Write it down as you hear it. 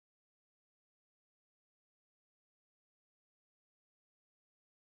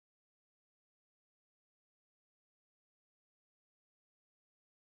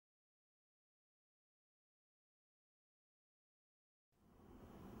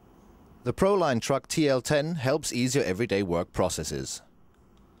The Proline Truck TL10 helps ease your everyday work processes.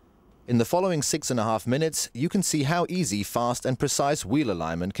 In the following 6.5 minutes, you can see how easy, fast and precise wheel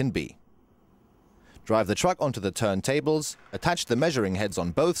alignment can be. Drive the truck onto the turntables, attach the measuring heads on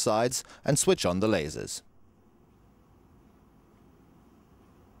both sides and switch on the lasers.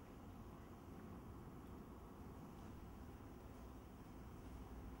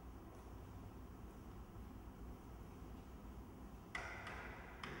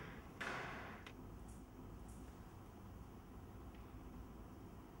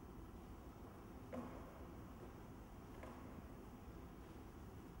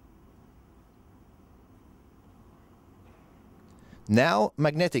 Now,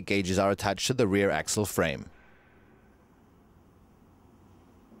 magnetic gauges are attached to the rear axle frame.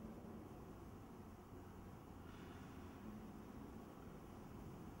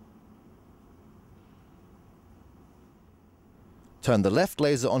 Turn the left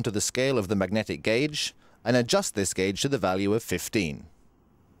laser onto the scale of the magnetic gauge and adjust this gauge to the value of 15.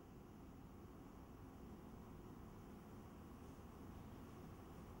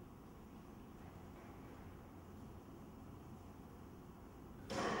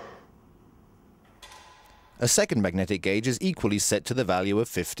 A second magnetic gauge is equally set to the value of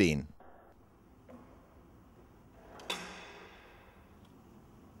 15.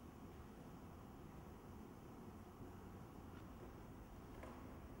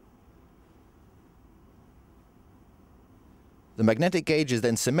 The magnetic gauge is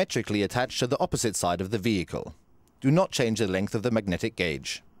then symmetrically attached to the opposite side of the vehicle. Do not change the length of the magnetic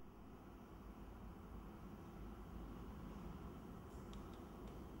gauge.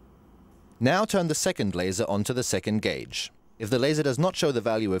 Now turn the second laser onto the second gauge. If the laser does not show the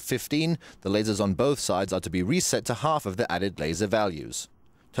value of 15, the lasers on both sides are to be reset to half of the added laser values.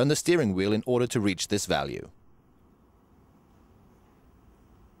 Turn the steering wheel in order to reach this value.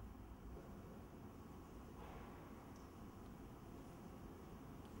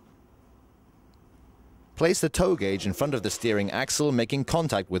 Place the tow gauge in front of the steering axle, making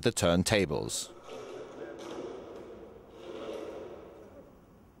contact with the turntables.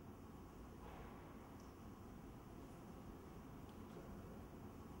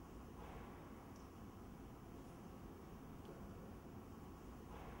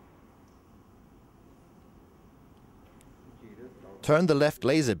 Turn the left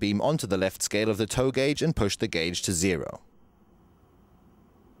laser beam onto the left scale of the tow gauge and push the gauge to 0.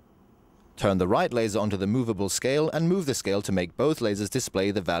 Turn the right laser onto the movable scale and move the scale to make both lasers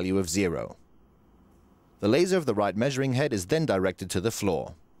display the value of 0. The laser of the right measuring head is then directed to the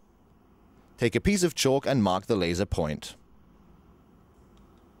floor. Take a piece of chalk and mark the laser point.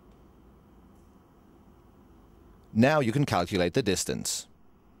 Now you can calculate the distance.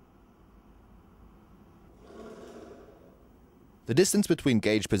 The distance between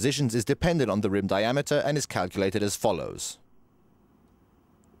gauge positions is dependent on the rim diameter and is calculated as follows.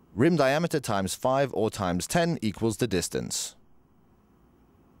 Rim diameter times 5 or times 10 equals the distance.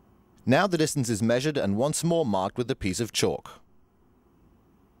 Now the distance is measured and once more marked with a piece of chalk.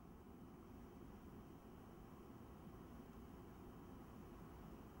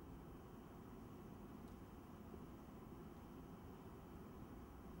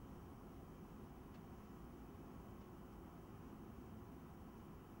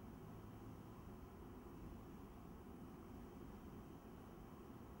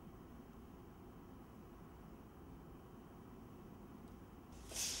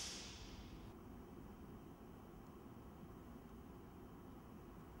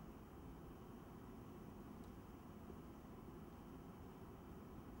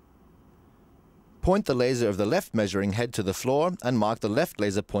 Point the laser of the left measuring head to the floor and mark the left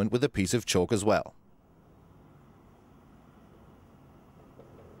laser point with a piece of chalk as well.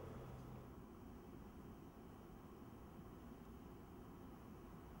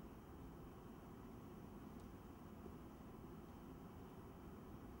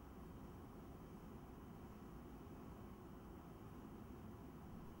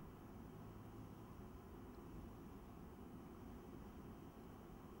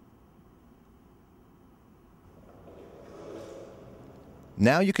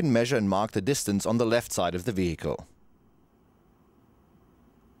 Now you can measure and mark the distance on the left side of the vehicle.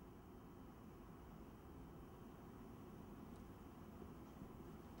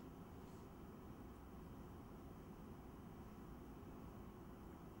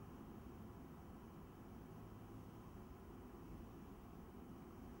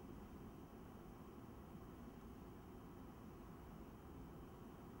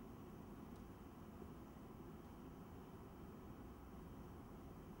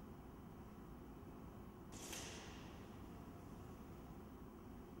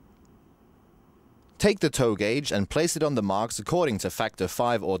 Take the toe gauge and place it on the marks according to factor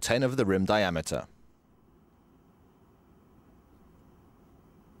 5 or 10 of the rim diameter.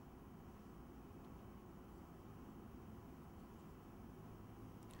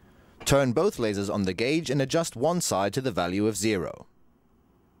 Turn both lasers on the gauge and adjust one side to the value of 0.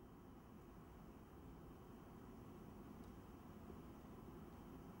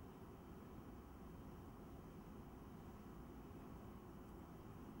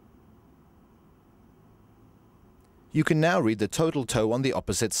 You can now read the total toe on the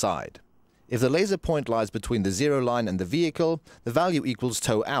opposite side. If the laser point lies between the 0 line and the vehicle, the value equals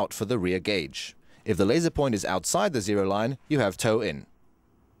toe out for the rear gauge. If the laser point is outside the 0 line, you have toe in.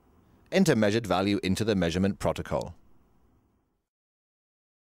 Enter measured value into the measurement protocol.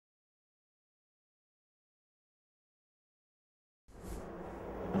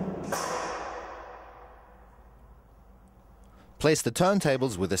 Place the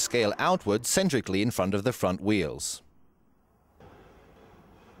turntables with the scale outward centrically in front of the front wheels.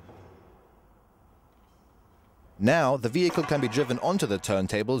 Now, the vehicle can be driven onto the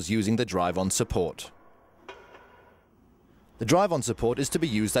turntables using the drive-on support. The drive-on support is to be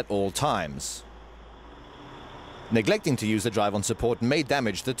used at all times. Neglecting to use the drive-on support may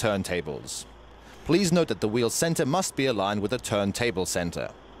damage the turntables. Please note that the wheel center must be aligned with the turntable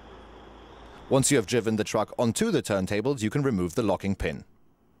center. Once you have driven the truck onto the turntables, you can remove the locking pin.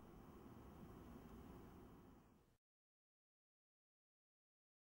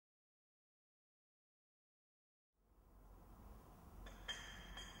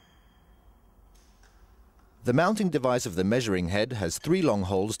 The mounting device of the measuring head has 3 long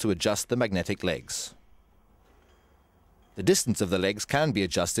holes to adjust the magnetic legs. The distance of the legs can be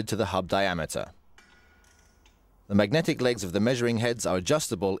adjusted to the hub diameter. The magnetic legs of the measuring heads are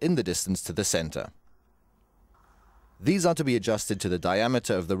adjustable in the distance to the center. These are to be adjusted to the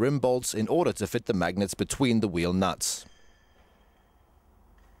diameter of the rim bolts in order to fit the magnets between the wheel nuts.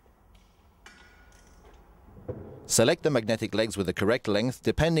 Select the magnetic legs with the correct length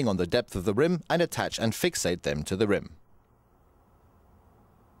depending on the depth of the rim and attach and fixate them to the rim.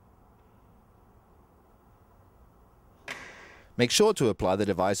 Make sure to apply the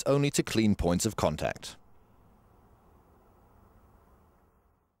device only to clean points of contact.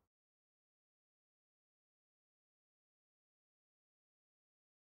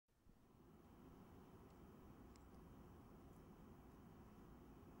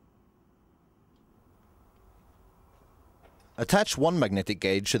 Attach one magnetic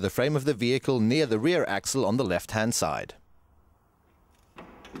gauge to the frame of the vehicle near the rear axle on the left-hand side.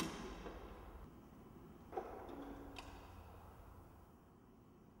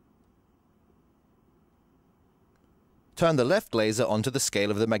 Turn the left laser onto the scale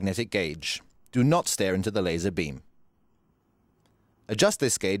of the magnetic gauge. Do not stare into the laser beam. Adjust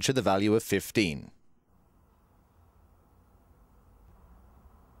this gauge to the value of 15.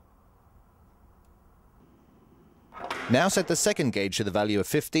 Now set the second gauge to the value of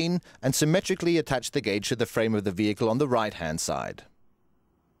 15 and symmetrically attach the gauge to the frame of the vehicle on the right-hand side.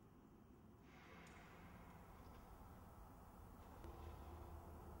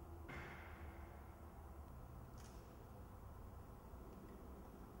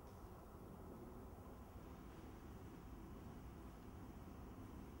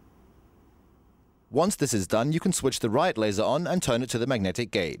 Once this is done, you can switch the right laser on and turn it to the magnetic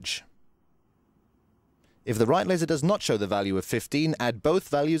gauge. If the right laser does not show the value of 15, add both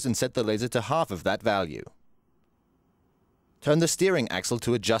values and set the laser to half of that value. Turn the steering axle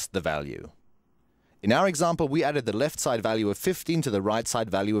to adjust the value. In our example, we added the left side value of 15 to the right side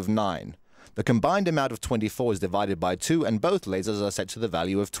value of 9. The combined amount of 24 is divided by 2 and both lasers are set to the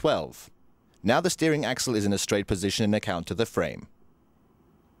value of 12. Now the steering axle is in a straight position in account to the frame.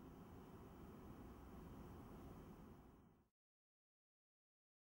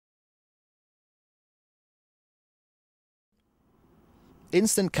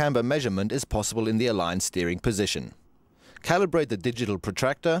 Instant camber measurement is possible in the aligned steering position. Calibrate the digital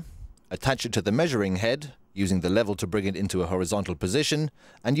protractor, attach it to the measuring head, using the level to bring it into a horizontal position,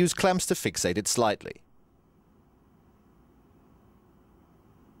 and use clamps to fixate it slightly.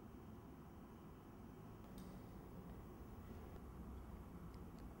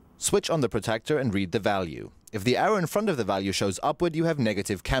 Switch on the protractor and read the value. If the arrow in front of the value shows upward, you have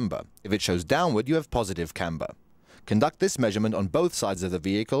negative camber. If it shows downward, you have positive camber. Conduct this measurement on both sides of the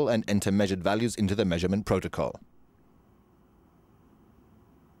vehicle and enter measured values into the measurement protocol.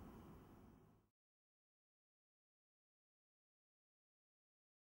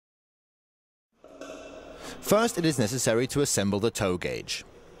 First, it is necessary to assemble the toe gauge.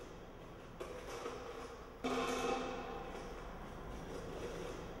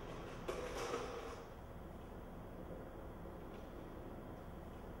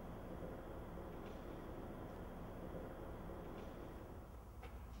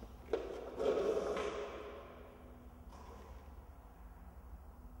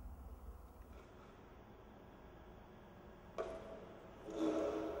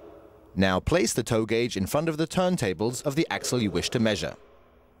 Now place the toe gauge in front of the turntables of the axle you wish to measure.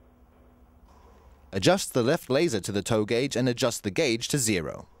 Adjust the left laser to the toe gauge and adjust the gauge to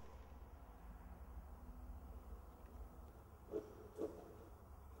 0.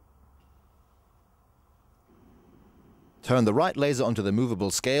 Turn the right laser onto the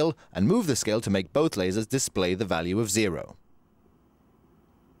movable scale and move the scale to make both lasers display the value of 0.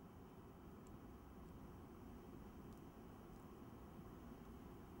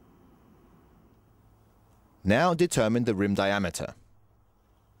 Now determine the rim diameter.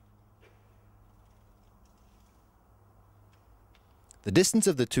 The distance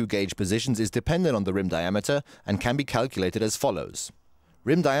of the two gauge positions is dependent on the rim diameter and can be calculated as follows.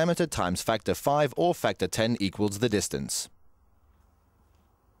 Rim diameter times factor 5 or factor 10 equals the distance.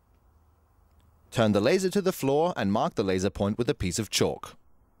 Turn the laser to the floor and mark the laser point with a piece of chalk.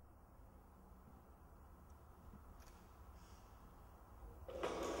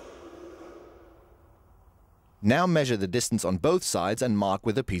 Now measure the distance on both sides and mark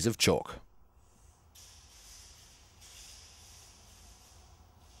with a piece of chalk.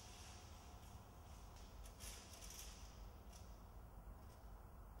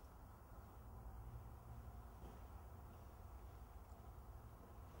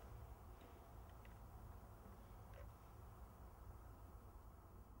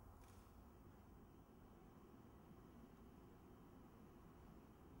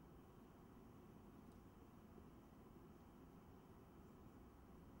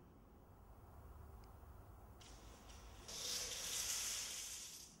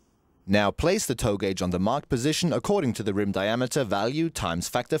 Now place the toe gauge on the marked position according to the rim diameter value times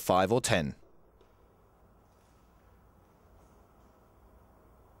factor 5 or 10.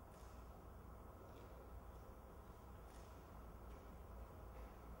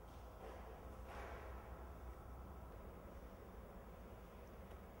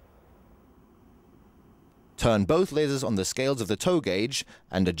 Turn both lasers on the scales of the toe gauge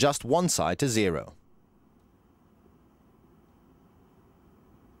and adjust one side to 0.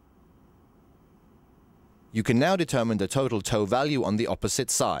 You can now determine the total toe value on the opposite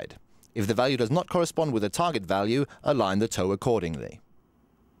side. If the value does not correspond with the target value, align the toe accordingly.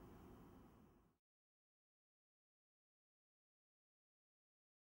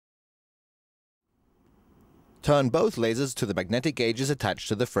 Turn both lasers to the magnetic gauges attached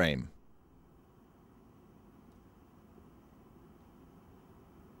to the frame.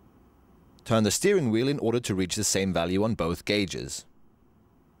 Turn the steering wheel in order to reach the same value on both gauges.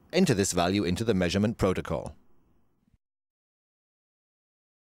 Enter this value into the measurement protocol.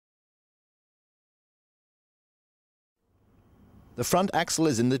 The front axle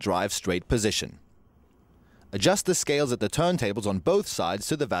is in the drive straight position. Adjust the scales at the turntables on both sides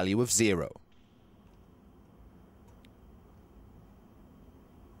to the value of 0.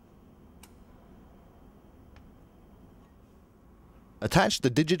 Attach the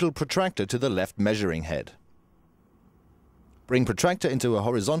digital protractor to the left measuring head. Bring protractor into a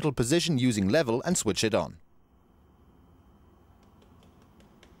horizontal position using level and switch it on.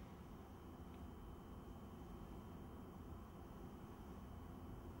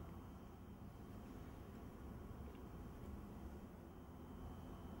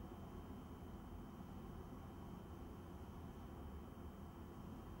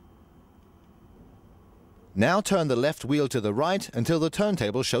 Now turn the left wheel to the right until the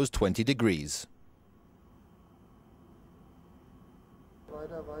turntable shows 20 degrees.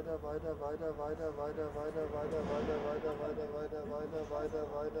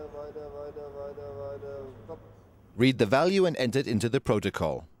 Read the value and enter it into the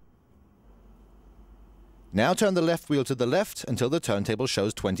protocol. Now turn the left wheel to the left until the turntable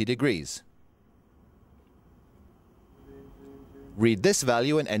shows 20 degrees. Read this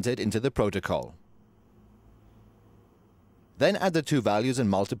value and enter it into the protocol. Then add the two values and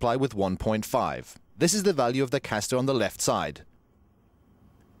multiply with 1.5. This is the value of the caster on the left side.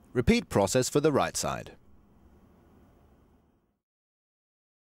 Repeat process for the right side.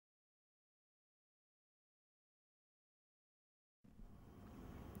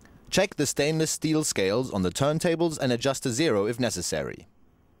 Check the stainless steel scales on the turntables and adjust to 0 if necessary.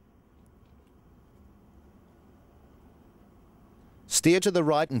 Steer to the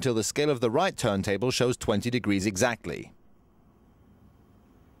right until the scale of the right turntable shows 20 degrees exactly.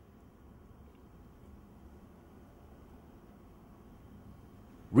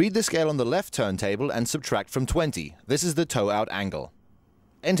 Read the scale on the left turntable and subtract from 20. This is the toe-out angle.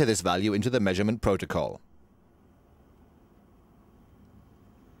 Enter this value into the measurement protocol.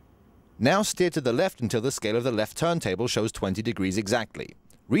 Now steer to the left until the scale of the left turntable shows 20 degrees exactly.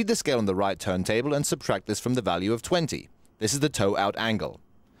 Read the scale on the right turntable and subtract this from the value of 20. This is the toe-out angle.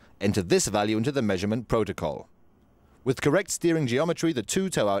 Enter this value into the measurement protocol. With correct steering geometry, the two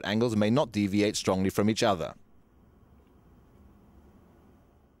toe-out angles may not deviate strongly from each other.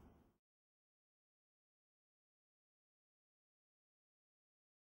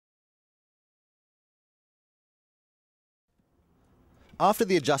 After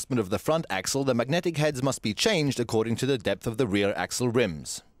the adjustment of the front axle, the magnetic heads must be changed according to the depth of the rear axle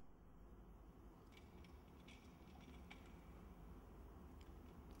rims.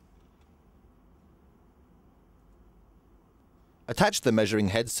 Attach the measuring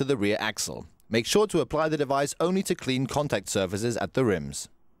heads to the rear axle. Make sure to apply the device only to clean contact surfaces at the rims.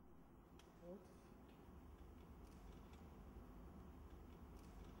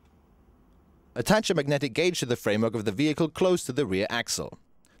 Attach a magnetic gauge to the framework of the vehicle close to the rear axle.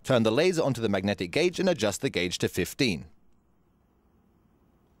 Turn the laser onto the magnetic gauge and adjust the gauge to 15.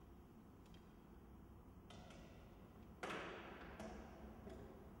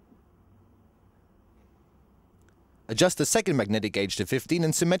 Adjust the second magnetic gauge to 15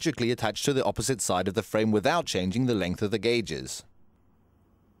 and symmetrically attach to the opposite side of the frame without changing the length of the gauges.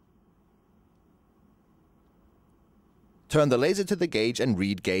 Turn the laser to the gauge and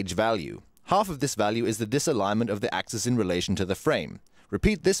read gauge value. Half of this value is the disalignment of the axis in relation to the frame.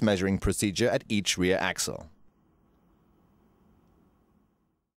 Repeat this measuring procedure at each rear axle.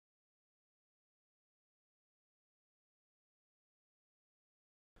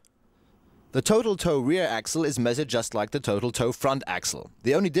 The total toe rear axle is measured just like the total toe front axle.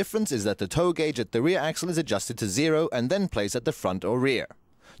 The only difference is that the toe gauge at the rear axle is adjusted to 0 and then placed at the front or rear.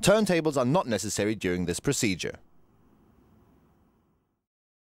 Turntables are not necessary during this procedure.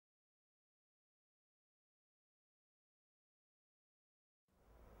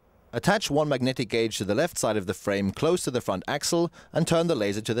 Attach one magnetic gauge to the left side of the frame close to the front axle and turn the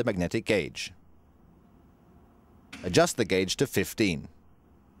laser to the magnetic gauge. Adjust the gauge to 15.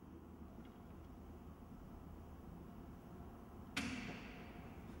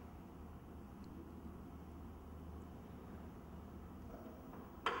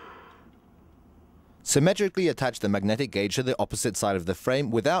 Symmetrically attach the magnetic gauge to the opposite side of the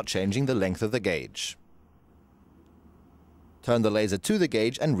frame without changing the length of the gauge. Turn the laser to the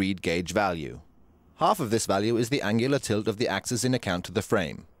gauge and read gauge value. Half of this value is the angular tilt of the axis in account to the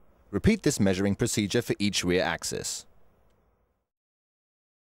frame. Repeat this measuring procedure for each rear axis.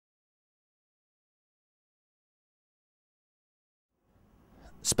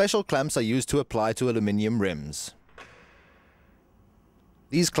 Special clamps are used to apply to aluminium rims.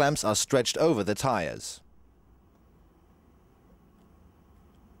 These clamps are stretched over the tires.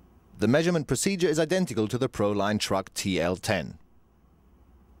 The measurement procedure is identical to the Proline truck TL10.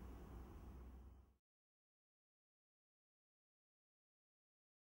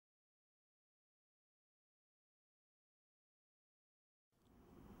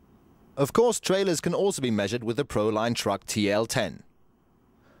 Of course, trailers can also be measured with the Proline truck TL10.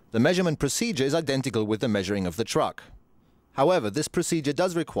 The measurement procedure is identical with the measuring of the truck. However, this procedure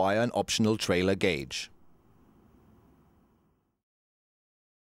does require an optional trailer gauge.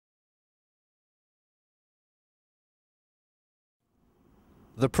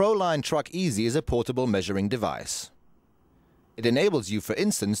 The Proline Truck Easy is a portable measuring device. It enables you, for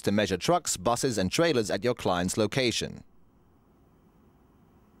instance, to measure trucks, buses and trailers at your client's location.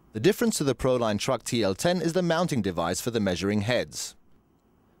 The difference to the Proline Truck TL10 is the mounting device for the measuring heads.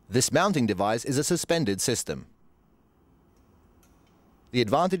 This mounting device is a suspended system. The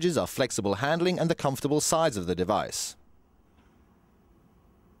advantages are flexible handling and the comfortable size of the device.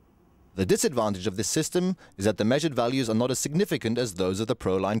 The disadvantage of this system is that the measured values are not as significant as those of the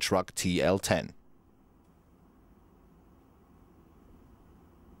Proline truck TL10.